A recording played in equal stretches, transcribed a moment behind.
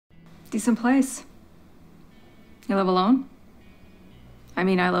Decent place. You live alone? I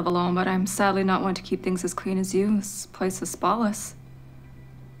mean, I live alone, but I'm sadly not one to keep things as clean as you. This place is spotless.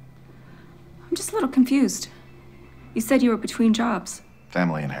 I'm just a little confused. You said you were between jobs.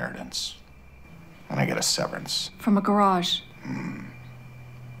 Family inheritance. And I get a severance. From a garage.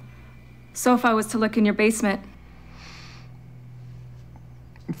 So if I was to look in your basement...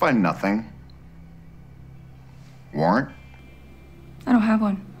 You'd find nothing. Warrant? I don't have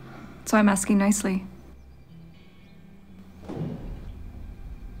one. So I'm asking nicely.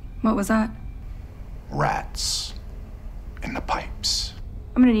 What was that? Rats. In the pipes.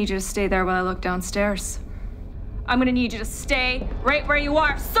 I'm gonna need you to stay there while I look downstairs. I'm gonna need you to stay right where you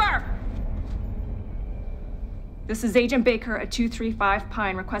are, sir! This is Agent Baker at 235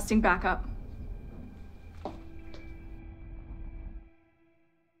 Pine requesting backup.